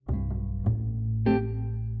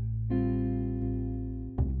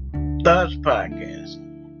Thoughts Podcast.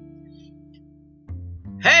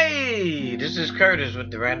 Hey, this is Curtis with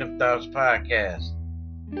the Random Thoughts Podcast.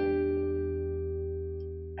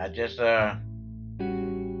 I just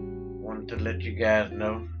wanted to let you guys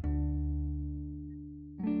know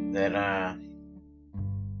that I'm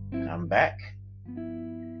back,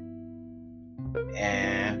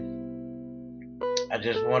 and I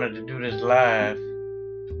just wanted to do this live,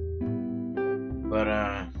 but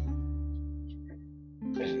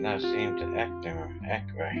does not seem to act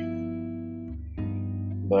right.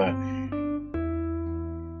 But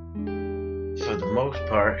for the most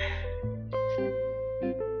part,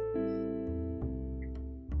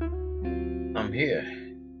 I'm here.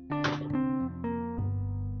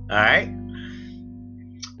 Alright?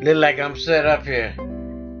 Look like I'm set up here.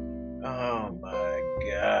 Oh my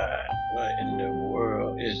God. What in the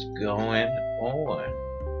world is going on?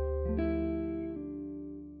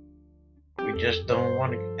 We just don't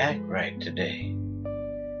want to act right today.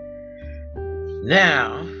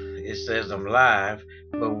 Now, it says I'm live,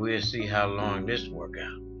 but we'll see how long this work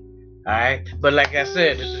out. Alright? But like I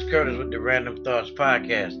said, this is Curtis with the Random Thoughts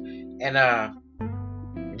Podcast. And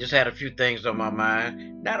just had a few things on my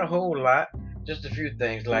mind. Not a whole lot, just a few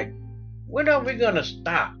things. Like, when are we gonna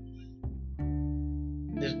stop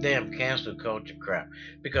this damn cancel culture crap?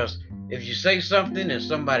 Because if you say something and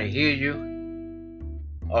somebody hear you,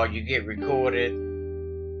 or you get recorded,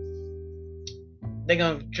 they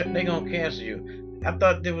gonna cancel you. I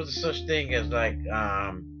thought there was such thing as like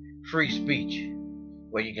free speech,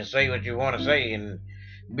 where you can say what you want to say and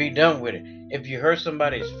be done with it. If you hurt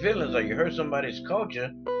somebody's feelings or you hurt somebody's culture,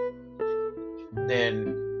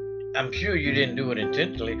 then I'm sure you didn't do it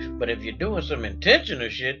intentionally. But if you're doing some intentional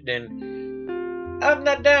shit, then I'm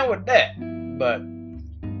not down with that. But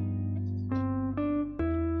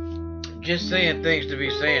just saying things to be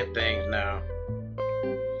saying things now,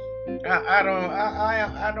 I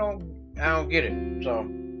don't get it. So,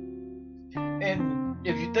 and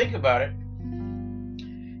if you think about it,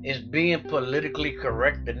 is being politically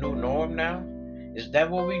correct the new norm now? Is that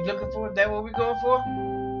what we looking for? Is that what we going for?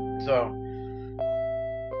 So,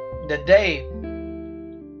 the day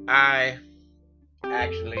I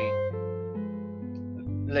actually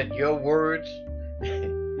let your words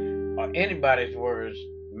or anybody's words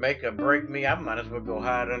make or break me, I might as well go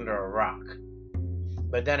hide under a rock.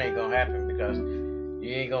 But that ain't gonna happen, because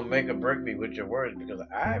you ain't gonna make or break me with your words, because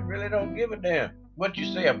I really don't give a damn what you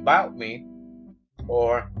say about me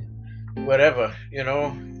or whatever, As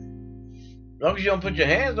long as you don't put your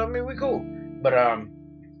hands on me, we cool. But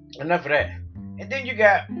enough of that. And then you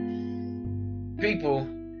got people,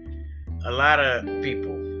 a lot of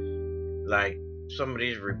people, like some of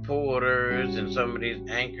these reporters and some of these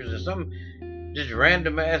anchors and some just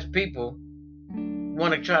random ass people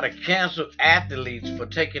want to try to cancel athletes for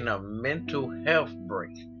taking a mental health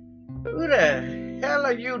break. Who the hell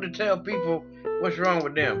are you to tell people what's wrong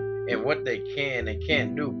with them and what they can and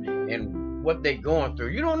can't do and what they're going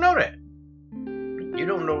through? You don't know that. You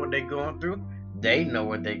don't know what they're going through. They know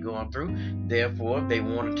what they're going through. Therefore, they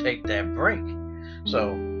want to take that break.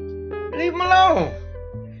 So, leave them alone.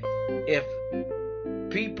 If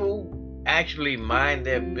people actually mind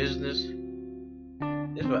their business,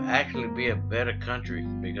 this will actually be a better country,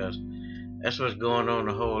 because that's what's going on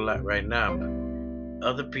a whole lot right now.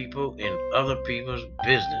 Other people in other people's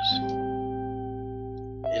business.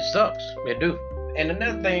 It sucks. It do. And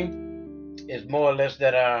another thing is more or less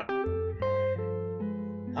that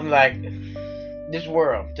I'm like, this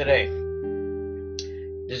world today,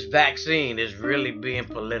 this vaccine is really being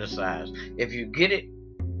politicized. If you get it,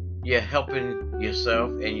 you're helping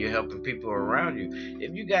yourself and you're helping people around you.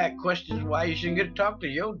 If you got questions why you shouldn't get it, talk to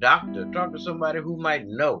your doctor. Talk to somebody who might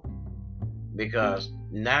know. Because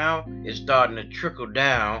now it's starting to trickle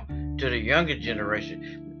down to the younger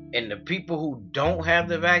generation. And the people who don't have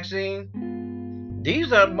the vaccine,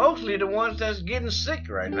 these are mostly the ones that's getting sick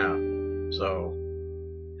right now. So,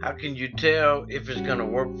 how can you tell if it's going to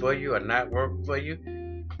work for you or not work for you?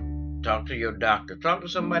 Talk to your doctor. Talk to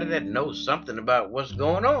somebody that knows something about what's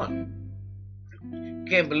going on. You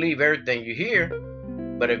can't believe everything you hear,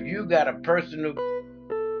 but if you got a personal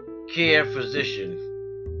care physician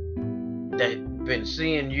that's been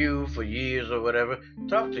seeing you for years or whatever,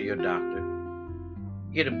 talk to your doctor.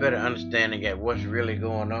 Get a better understanding at what's really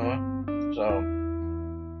going on. So,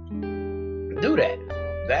 do that.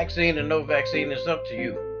 Vaccine or no vaccine, it's up to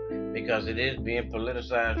you, because it is being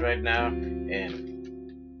politicized right now, and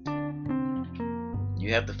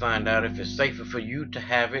you have to find out if it's safer for you to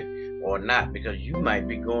have it or not, because you might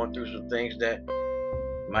be going through some things that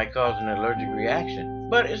might cause an allergic reaction.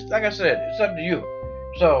 But it's like I said, it's up to you.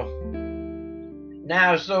 So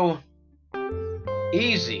now it's so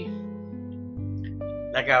easy,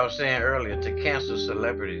 like I was saying earlier, to cancel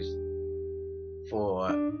celebrities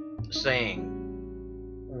for saying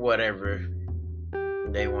whatever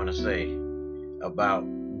they want to say about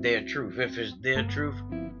their truth. If it's their truth,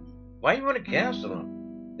 why you want to cancel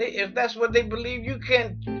them? If that's what they believe, you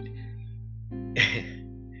can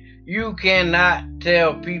you cannot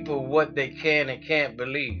tell people what they can and can't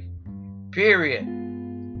believe. Period.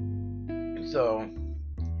 So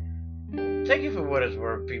take it for what it's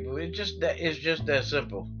worth, people. It's just that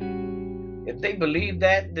simple. If they believe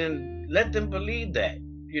that, then let them believe that.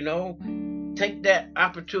 You know, take that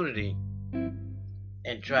opportunity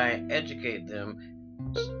and try and educate them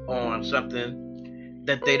on something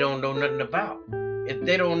that they don't know nothing about. If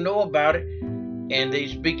they don't know about it and they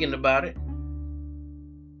speaking about it,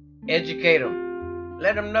 educate them.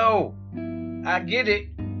 Let them know. I get it,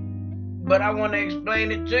 but I want to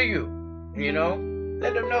explain it to you. You know,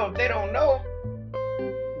 let them know. If they don't know,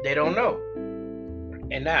 they don't know.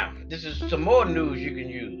 And now, this is some more news you can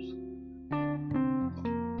use.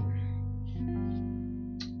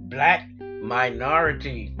 Black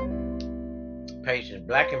minority patients,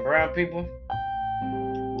 black and brown people,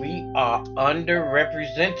 we are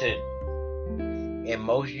underrepresented in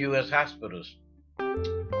most U.S. hospitals.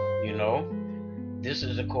 You know, this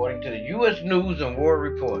is according to the U.S. News and World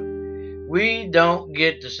Report. We don't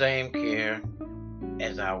get the same care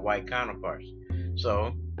as our white counterparts.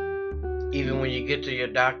 So, even when you get to your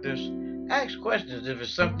doctors, ask questions. If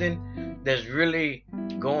it's something that's really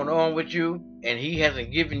going on with you and he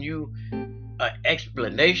hasn't given you an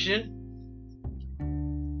explanation,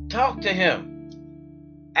 talk to him.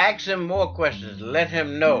 Ask him more questions. Let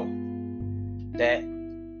him know that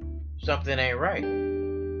something ain't right.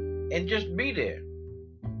 And just be there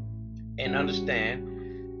and understand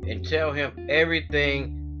and tell him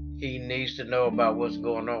everything he needs to know about what's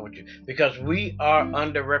going on with you. Because we are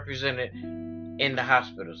underrepresented in the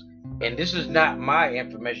hospitals. And this is not my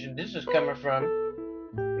information. This is coming from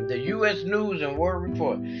the U.S. News and World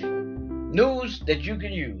Report. News that you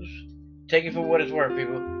can use. Take it for what it's worth,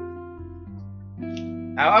 people.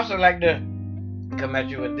 I also like to come at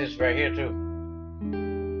you with this right here, too.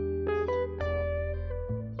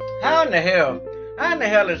 How in the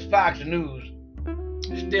hell is Fox News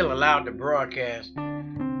still allowed to broadcast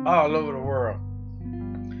all over the world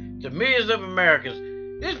to millions of Americans?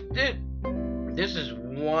 This is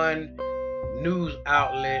one news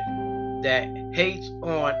outlet that hates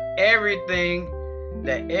on everything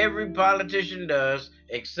that every politician does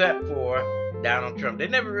except for Donald Trump. They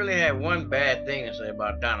never really had one bad thing to say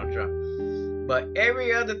about Donald Trump. But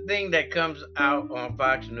every other thing that comes out on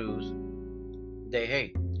Fox News, they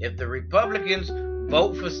hate. If the Republicans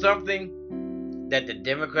vote for something that the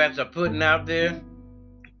Democrats are putting out there,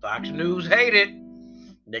 Fox News hate it.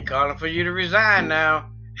 They're calling for you to resign now.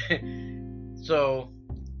 So,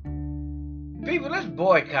 people, let's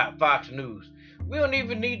boycott Fox News. We don't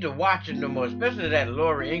even need to watch it no more, especially that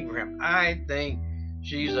Lori Ingraham. I think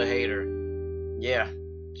she's a hater. Yeah,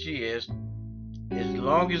 she is. As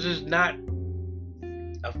long as it's not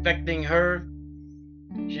affecting her,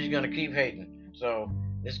 she's going to keep hating. So,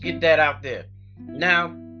 let's get that out there. Now,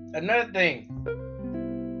 another thing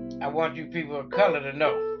I want you people of color to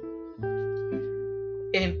know.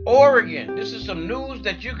 In Oregon, this is some news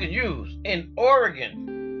that you can use. In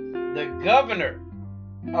Oregon, the governor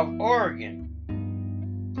of Oregon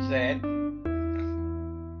said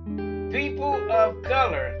people of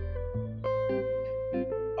color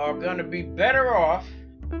are going to be better off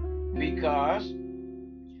because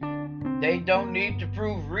they don't need to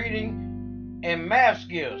prove reading and math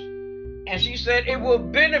skills. And she said it will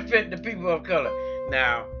benefit the people of color.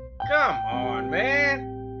 Now, come on, man.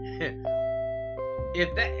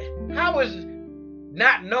 How is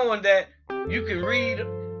not knowing that you can read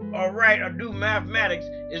or write or do mathematics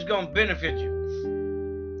is going to benefit you?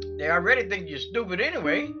 They already think you're stupid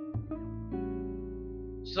anyway.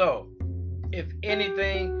 So, if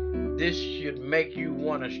anything, this should make you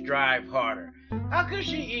want to strive harder. How could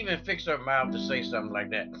she even fix her mouth to say something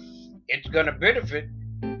like that? It's going to benefit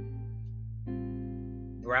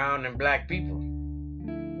brown and black people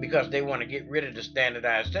because they want to get rid of the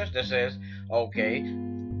standardized test that says, okay,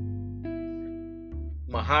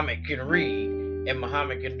 Muhammad can read and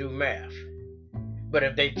Muhammad can do math. But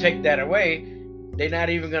if they take that away, they're not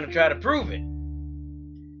even going to try to prove it.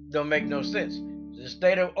 Don't make no sense. The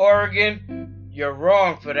state of Oregon, you're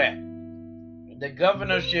wrong for that. The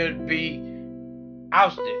governor should be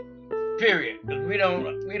ousted. Period. Because we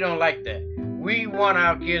don't like that. We want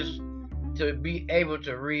our kids to be able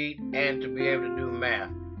to read and to be able to do math.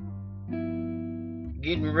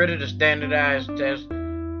 Getting rid of the standardized test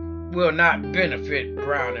will not benefit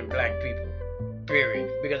brown and black people.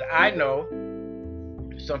 Period. Because I know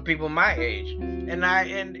some people my age, and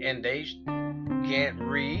they can't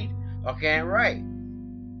read or can't write.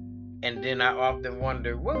 And then I often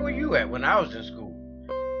wonder, where were you at when I was in school?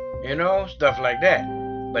 Stuff like that.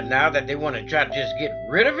 But now that they want to try to just get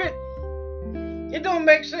rid of it, it don't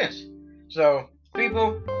make sense. So,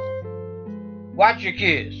 people, watch your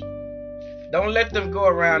kids. Don't let them go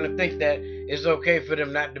around and think that it's okay for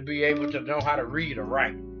them not to be able to know how to read or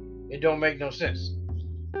write. It don't make no sense.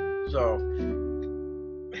 So,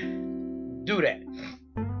 do that.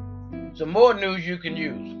 Some more news you can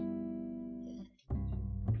use.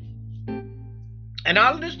 And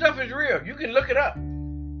all of this stuff is real. You can look it up.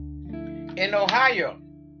 In Ohio,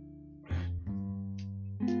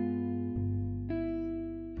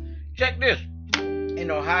 check this. In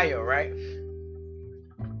Ohio, right?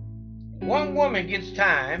 One woman gets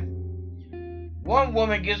time. One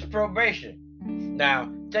woman gets probation. Now,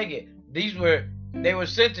 take it. They were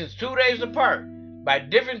sentenced 2 days apart by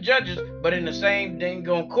different judges, but in the same dang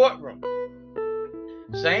courtroom.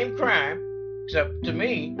 Same crime, except to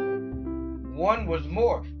me, one was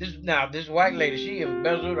more. This white lady, she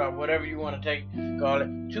embezzled, or whatever you want to call it,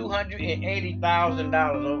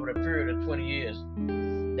 $280,000 over the period of 20 years.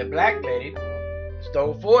 The black lady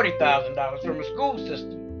stole $40,000 from a school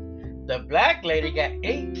system. The black lady got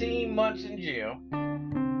 18 months in jail.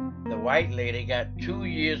 The white lady got 2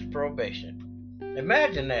 years probation.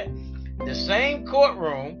 Imagine that. The same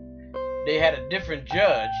courtroom, they had a different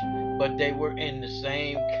judge, but they were in the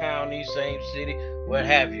same county, same city, what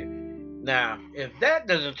have you. Now, if that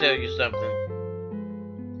doesn't tell you something,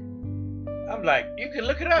 I'm like, you can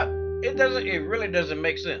look it up. It really doesn't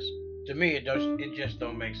make sense. To me, it just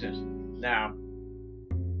don't make sense. Now,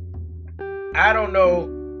 I don't know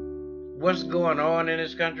what's going on in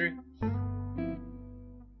this country,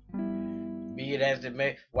 be it as it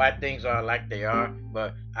may, why things are like they are,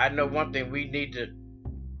 but I know one thing: we need to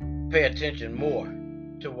pay attention more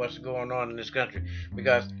to what's going on in this country,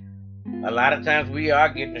 because a lot of times we are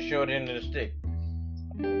getting the short end of the stick.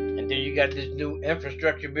 And then you got this new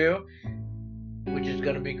infrastructure bill, which is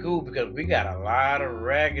going to be cool because we got a lot of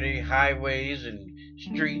raggedy highways and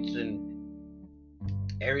streets in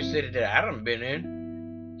every city that I done been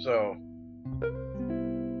in. So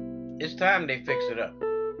it's time they fix it up.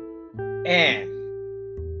 And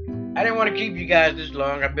I didn't want to keep you guys this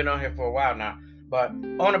long. I've been on here for a while now. But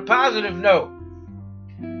on a positive note,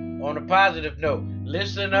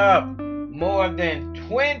 listen up. More than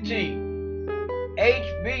 20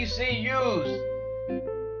 HBCUs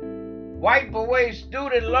wipe away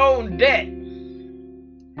student loan debt.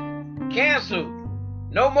 Canceled.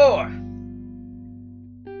 No more.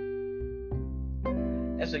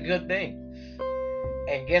 That's a good thing.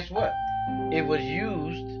 And guess what? It was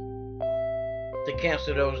used to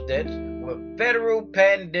cancel those debts with federal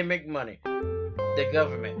pandemic money. The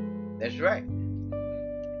government. That's right.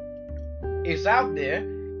 It's out there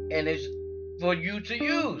and it's for you to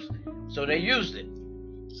use. So they used it.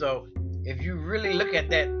 So if you really look at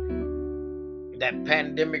that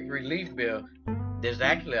pandemic relief bill, there's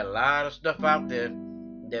actually a lot of stuff out there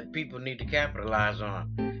that people need to capitalize on.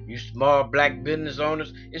 You small black business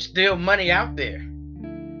owners, it's still money out there.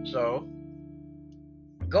 So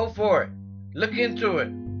go for it. Look into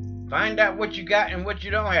it. Find out what you got and what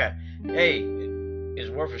you don't have. Hey, it's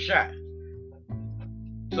worth a shot.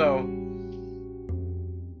 So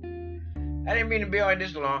I didn't mean to be on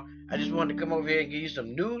this long. I just wanted to come over here and give you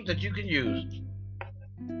some news that you can use.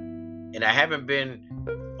 And I haven't been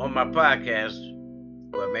on my podcast,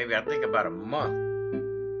 well, maybe I think about a month.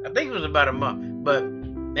 I think it was about a month. But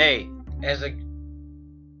hey, as the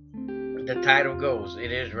title goes,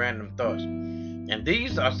 it is Random Thoughts. And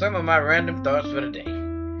these are some of my random thoughts for the day.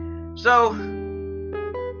 So,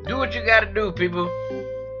 do what you gotta do, people.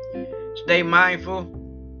 Stay mindful.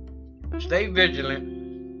 Stay vigilant.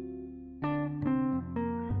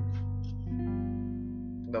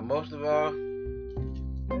 But most of all,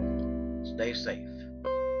 stay safe.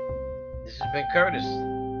 This has been Curtis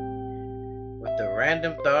with the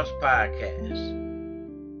Random Thoughts Podcast.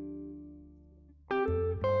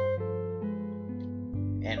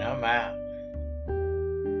 And I'm out.